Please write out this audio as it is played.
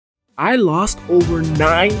I lost over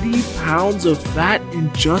 90 pounds of fat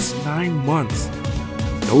in just 9 months.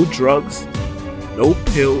 No drugs, no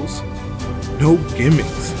pills, no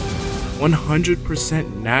gimmicks.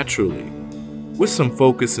 100% naturally. With some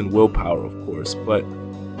focus and willpower, of course, but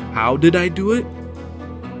how did I do it?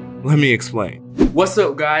 Let me explain. What's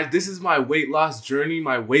up, guys? This is my weight loss journey,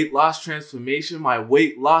 my weight loss transformation, my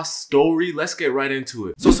weight loss story. Let's get right into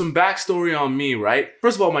it. So some backstory on me, right?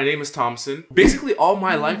 First of all, my name is Tomisin. Basically, all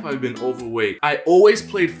my life I've been overweight. I always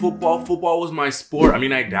played football. Football was my sport. I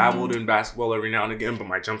mean, I dabbled in basketball every now and again, but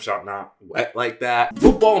my jump shot not wet like that.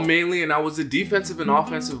 Football mainly, and I was a defensive and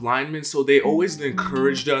offensive lineman, so they always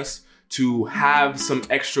encouraged us to have some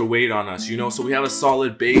extra weight on us, you know, so we have a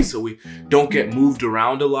solid base so we don't get moved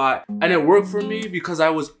around a lot. And it worked for me because I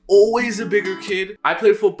was always a bigger kid. I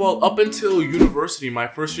played football up until university. My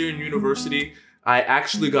first year in university, I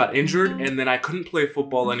actually got injured and then I couldn't play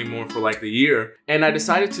football anymore for like a year. And I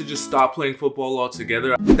decided to just stop playing football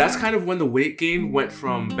altogether. That's kind of when the weight gain went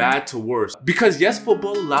from bad to worse. Because yes,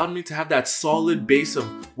 football allowed me to have that solid base of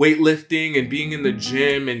weightlifting and being in the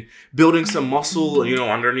gym and building some muscle, you know,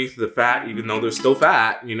 underneath the fat, even though there's still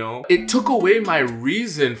fat, you know. It took away my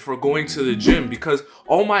reason for going to the gym because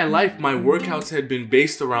all my life, my workouts had been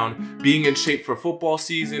based around being in shape for football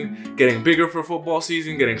season, getting bigger for football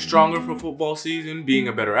season, getting stronger for football season, being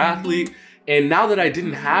a better athlete. And now that I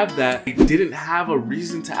didn't have that, I didn't have a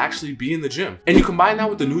reason to actually be in the gym. And you combine that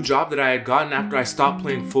with the new job that I had gotten after I stopped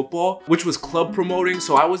playing football, which was club promoting.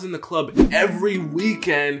 So I was in the club every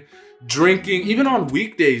weekend, drinking, even on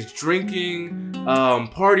weekdays, drinking,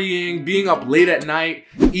 partying, being up late at night,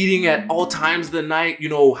 eating at all times of the night, you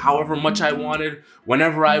know, however much I wanted,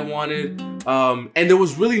 whenever I wanted. And there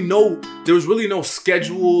was really no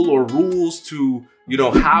schedule or rules to, you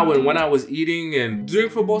know, how and when I was eating. And during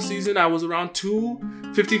football season, I was around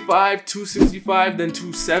 255, 265, then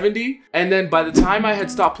 270. And then by the time I had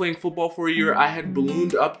stopped playing football for a year, I had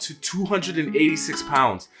ballooned up to 286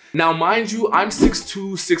 pounds. Now, mind you, I'm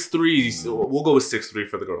 6'2", 6'3", so we'll go with 6'3"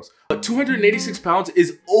 for the girls. But 286 pounds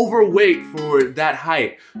is overweight for that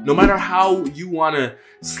height. No matter how you want to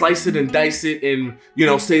slice it and dice it and, you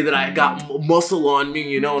know, say that I got muscle on me,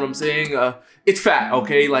 you know what I'm saying? It's fat,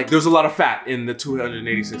 okay? Like, there's a lot of fat in the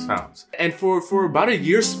 286 pounds. And for about a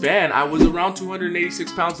year span, I was around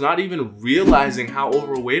 286 pounds, not even realizing how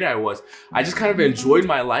overweight I was. I just kind of enjoyed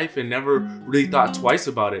my life and never really thought twice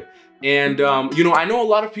about it. And, you know, I know a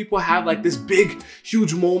lot of people have like this big,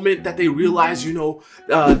 huge moment that they realize, you know,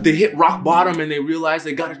 they hit rock bottom and they realize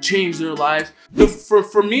they gotta change their lives.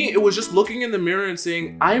 For me, it was just looking in the mirror and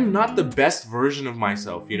saying, I'm not the best version of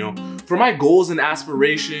myself, you know. For my goals and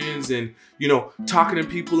aspirations and, you know, talking to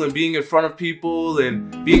people and being in front of people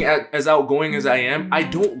and being as outgoing as I am, I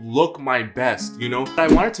don't look my best, you know. I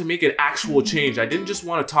wanted to make an actual change. I didn't just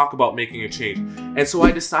want to talk about making a change. And so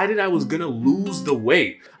I decided I was gonna lose the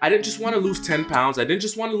weight. I didn't just want to lose 10 pounds. I didn't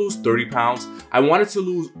just want to lose 30 pounds. I wanted to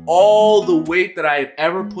lose all the weight that I had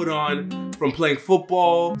ever put on from playing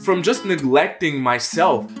football, from just neglecting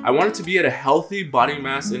myself. I wanted to be at a healthy body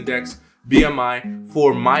mass index, BMI,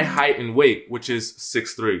 for my height and weight, which is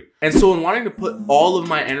 6'3". And so in wanting to put all of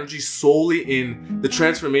my energy solely in the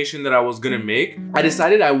transformation that I was gonna make, I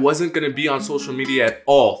decided I wasn't gonna be on social media at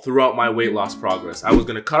all throughout my weight loss progress. I was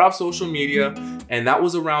gonna cut off social media, and that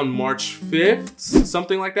was around March 5th,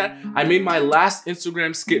 something like that. I made my last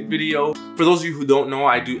Instagram skit video. For those of you who don't know,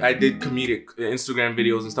 I did comedic Instagram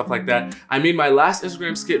videos and stuff like that. I made my last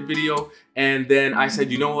Instagram skit video, and then I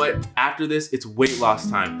said, you know what? After this, it's weight loss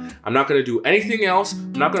time. I'm not gonna do anything else.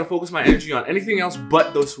 I'm not gonna focus my energy on anything else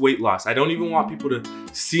but this weight loss. I don't even want people to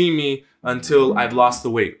see me until I've lost the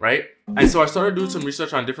weight, right? And so I started doing some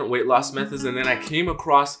research on different weight loss methods, and then I came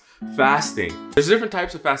across fasting. There's different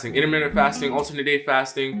types of fasting: intermittent fasting, alternate day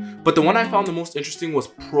fasting, but the one I found the most interesting was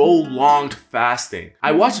prolonged fasting.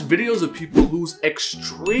 I watched videos of people lose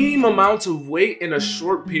extreme amounts of weight in a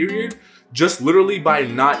short period just literally by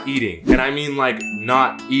not eating. And I mean like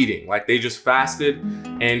not eating, like they just fasted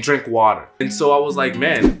and drank water. And so I was like,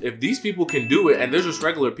 man, if these people can do it and they're just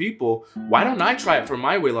regular people, why don't I try it for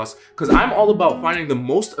my weight loss? Because I'm all about finding the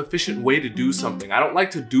most efficient way to do something. I don't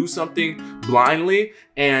like to do something blindly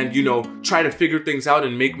and, you know, try to figure things out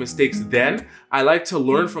and make mistakes then. I like to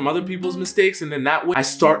learn from other people's mistakes, and then that way I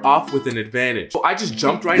start off with an advantage. So I just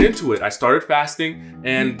jumped right into it. I started fasting,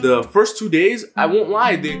 and the first 2 days, I won't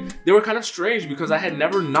lie, they were kind of strange because I had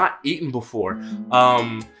never not eaten before.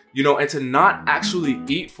 you know, and to not actually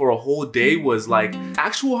eat for a whole day was like,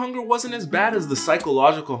 actual hunger wasn't as bad as the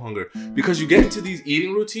psychological hunger, because you get into these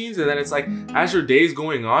eating routines and then it's like, as your day's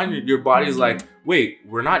going on, your body's like, wait,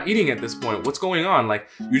 we're not eating at this point. What's going on? Like,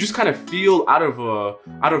 you just kind of feel out of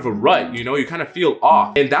a rut, you know, you kind of feel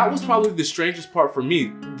off. And that was probably the strangest part for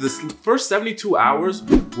me. This first 72 hours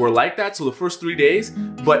were like that, so the first 3 days,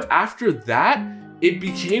 but after that, it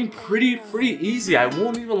became pretty easy. I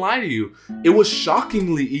won't even lie to you. It was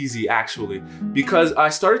shockingly easy, actually, because I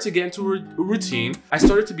started to get into a routine. I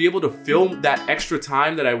started to be able to film that extra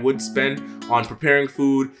time that I would spend on preparing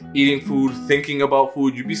food, eating food, thinking about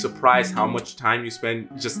food. You'd be surprised how much time you spend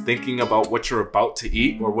just thinking about what you're about to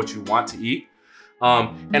eat or what you want to eat.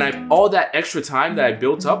 And all that extra time that I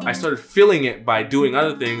built up, I started filling it by doing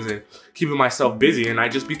other things and keeping myself busy, and I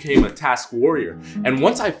just became a task warrior. And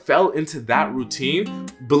once I fell into that routine,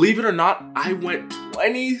 believe it or not, I went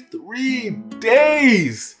 23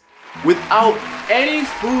 days without any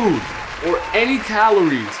food or any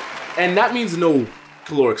calories. And that means no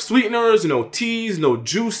caloric sweeteners, no teas, no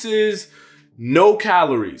juices, no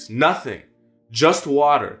calories, nothing, just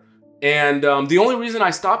water. And the only reason I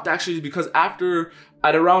stopped actually is because at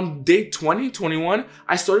around day 20, 21,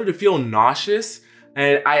 I started to feel nauseous,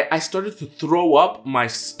 and I started to throw up my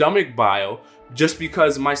stomach bile just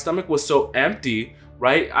because my stomach was so empty,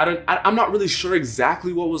 right? I'm not really sure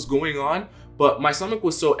exactly what was going on, but my stomach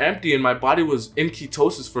was so empty and my body was in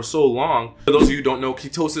ketosis for so long. For those of you who don't know,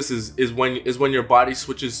 ketosis is when your body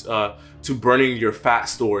switches to burning your fat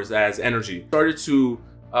stores as energy. Started to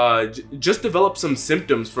just develop some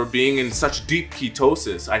symptoms for being in such deep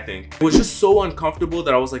ketosis, I think. It was just so uncomfortable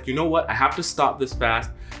that I was like, you know what? I have to stop this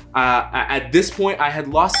fast. At this point, I had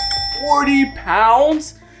lost 40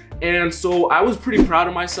 pounds. And so I was pretty proud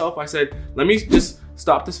of myself. I said, let me just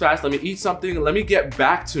stop this fast. Let me eat something. Let me get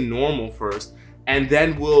back to normal first. And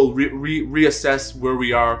then we'll reassess where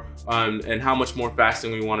we are and how much more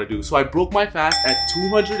fasting we want to do. So I broke my fast at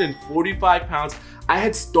 245 pounds. I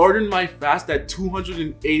had started my fast at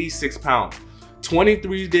 286 pounds.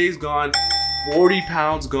 23 days gone, 40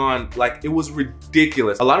 pounds gone. Like, it was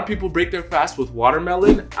ridiculous. A lot of people break their fast with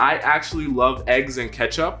watermelon. I actually love eggs and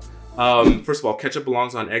ketchup. First of all, ketchup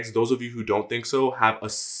belongs on eggs. Those of you who don't think so have a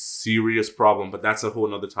serious problem, but that's a whole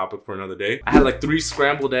nother topic for another day. I had like 3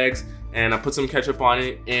 scrambled eggs and I put some ketchup on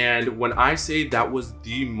it. And when I say that was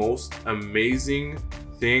the most amazing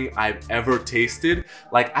thing I've ever tasted,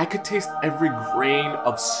 like, I could taste every grain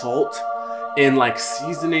of salt and like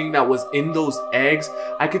seasoning that was in those eggs.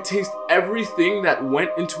 I could taste everything that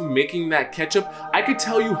went into making that ketchup. I could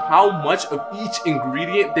tell you how much of each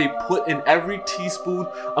ingredient they put in every teaspoon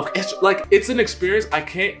of ketchup. Like, it's an experience. I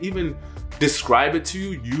can't even describe it to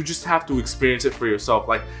you. You just have to experience it for yourself.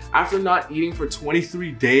 Like, after not eating for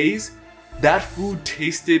 23 days, that food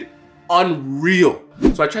tasted unreal.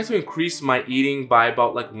 So I tried to increase my eating by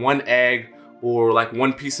about like 1 egg or like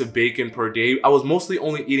 1 piece of bacon per day. I was mostly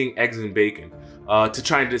only eating eggs and bacon to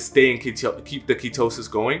try to stay in keep the ketosis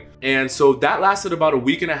going. And so that lasted about a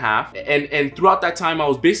week and a half. And throughout that time, I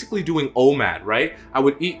was basically doing OMAD, right? I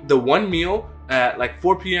would eat the 1 meal at like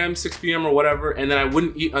 4 p.m., 6 p.m. or whatever, and then I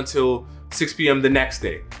wouldn't eat until 6 p.m. the next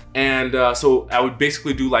day. And so I would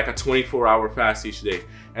basically do like a 24-hour fast each day.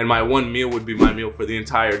 And my 1 meal would be my meal for the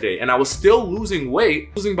entire day. And I was still losing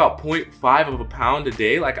weight, losing about 0.5 of a pound a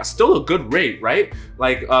day. Like, still a good rate, right?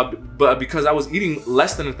 Like, but because I was eating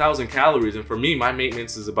less than 1,000 calories. And for me, my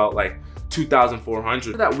maintenance is about like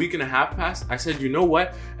 2,400. That week and a half passed, I said, you know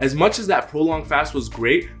what? As much as that prolonged fast was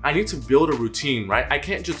great, I need to build a routine, right? I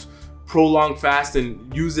can't just prolong fast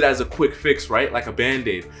and use it as a quick fix, right? Like a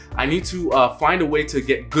band-aid. I need to find a way to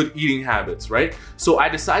get good eating habits, right? So I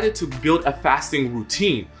decided to build a fasting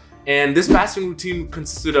routine. And this fasting routine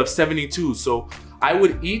consisted of 72. So I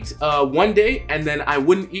would eat 1 day and then I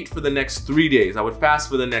wouldn't eat for the next 3 days. I would fast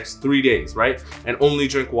for the next 3 days, right? And only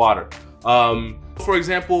drink water. For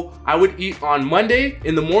example, I would eat on Monday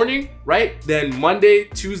in the morning, right? Then Monday,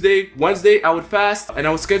 Tuesday, Wednesday, I would fast, and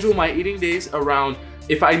I would schedule my eating days around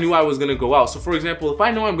if I knew I was gonna go out. So for example, if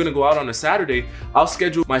I know I'm gonna go out on a Saturday, I'll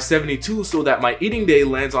schedule my 72 so that my eating day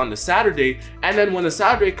lands on the Saturday. And then when the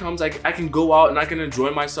Saturday comes, I can go out and I can enjoy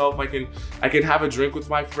myself. I can have a drink with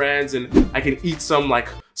my friends and I can eat some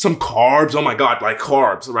carbs. Oh my God, like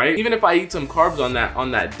carbs, right? Even if I eat some carbs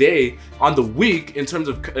on that day, on the week, in terms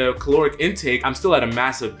of caloric intake, I'm still at a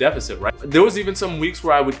massive deficit, right? There was even some weeks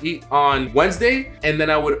where I would eat on Wednesday and then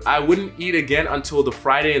I wouldn't eat again until the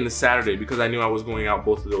Friday and the Saturday because I knew I was going out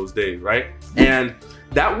both of those days, right? And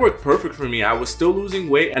that worked perfect for me. I was still losing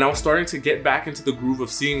weight and I was starting to get back into the groove of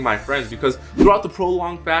seeing my friends because throughout the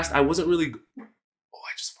prolonged fast, I wasn't really,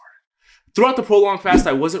 Throughout the prolonged fast,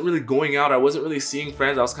 I wasn't really going out. I wasn't really seeing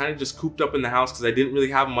friends. I was kind of just cooped up in the house because I didn't really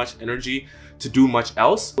have much energy to do much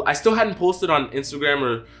else. I still hadn't posted on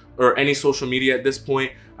Instagram or any social media at this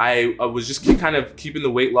point. I was just kind of keeping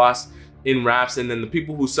the weight loss in wraps, and then the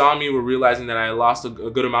people who saw me were realizing that I lost a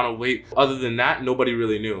good amount of weight. Other than that, nobody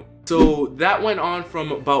really knew. So that went on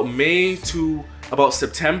from about May to about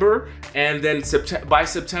September, and then by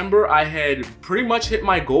September I had pretty much hit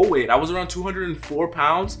my goal weight. I was around 204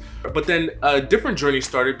 pounds, but then a different journey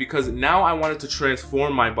started because now I wanted to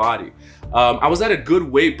transform my body. I was at a good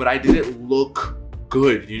weight, but I didn't look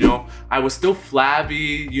good, you know? I was still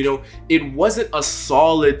flabby, you know? It wasn't a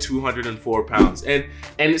solid 204 pounds, and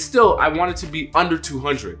still I wanted to be under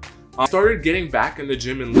 200. I started getting back in the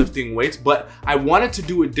gym and lifting weights, but I wanted to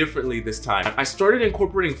do it differently this time. I started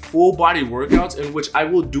incorporating full body workouts, in which I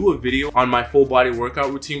will do a video on my full body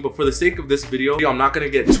workout routine, but for the sake of this video, I'm not gonna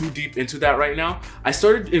get too deep into that right now. I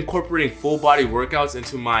started incorporating full body workouts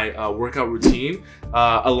into my workout routine,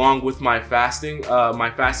 along with my fasting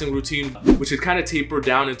routine, which had kind of tapered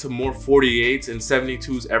down into more 48s and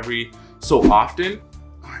 72s every so often.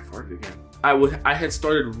 Oh, I farted again. I had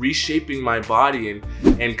started reshaping my body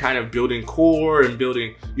and kind of building core and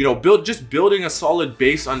building, you know, building a solid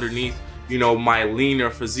base underneath, you know, my leaner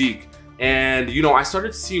physique. And, you know, I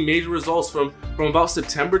started to see major results from about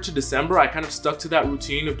September to December. I kind of stuck to that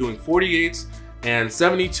routine of doing 48s and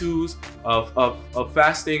 72s of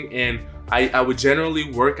fasting, and I would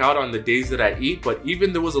generally work out on the days that I eat, but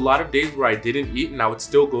even there was a lot of days where I didn't eat and I would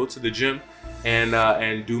still go to the gym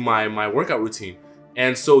and do my workout routine.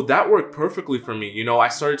 And so that worked perfectly for me. You know, I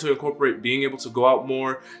started to incorporate being able to go out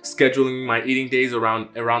more, scheduling my eating days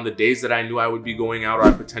around the days that I knew I would be going out or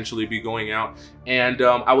I'd potentially be going out. And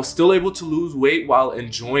I was still able to lose weight while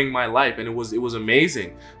enjoying my life, and it was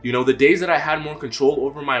amazing. You know, the days that I had more control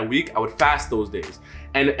over my week, I would fast those days.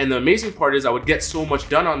 And the amazing part is I would get so much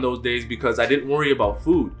done on those days because I didn't worry about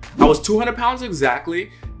food. I was 200 pounds exactly,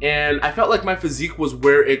 and I felt like my physique was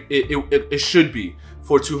where it should be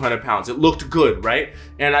for 200 pounds. It looked good, right?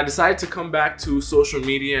 And I decided to come back to social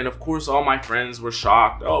media, and of course all my friends were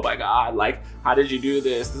shocked. Oh my God, like, how did you do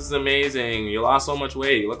this? This is amazing. You lost so much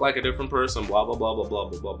weight. You look like a different person, blah, blah, blah, blah, blah,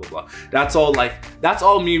 blah, blah, blah, blah. That's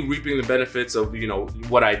all me reaping the benefits of, you know,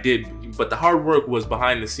 what I did, but the hard work was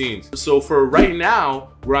behind the scenes. So for right now,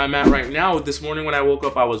 where I'm at right now, this morning when I woke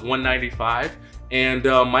up, I was 195, and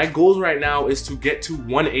my goal right now is to get to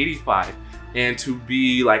 185 and to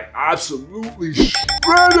be like absolutely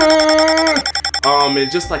shredded,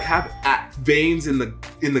 and just like have veins in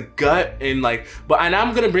the gut, and like, and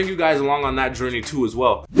I'm gonna bring you guys along on that journey too as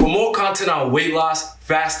well. For more content on weight loss,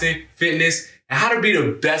 fasting, fitness, and how to be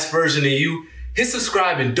the best version of you, hit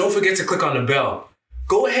subscribe and don't forget to click on the bell.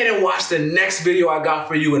 Go ahead and watch the next video I got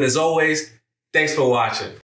for you, and as always, thanks for watching.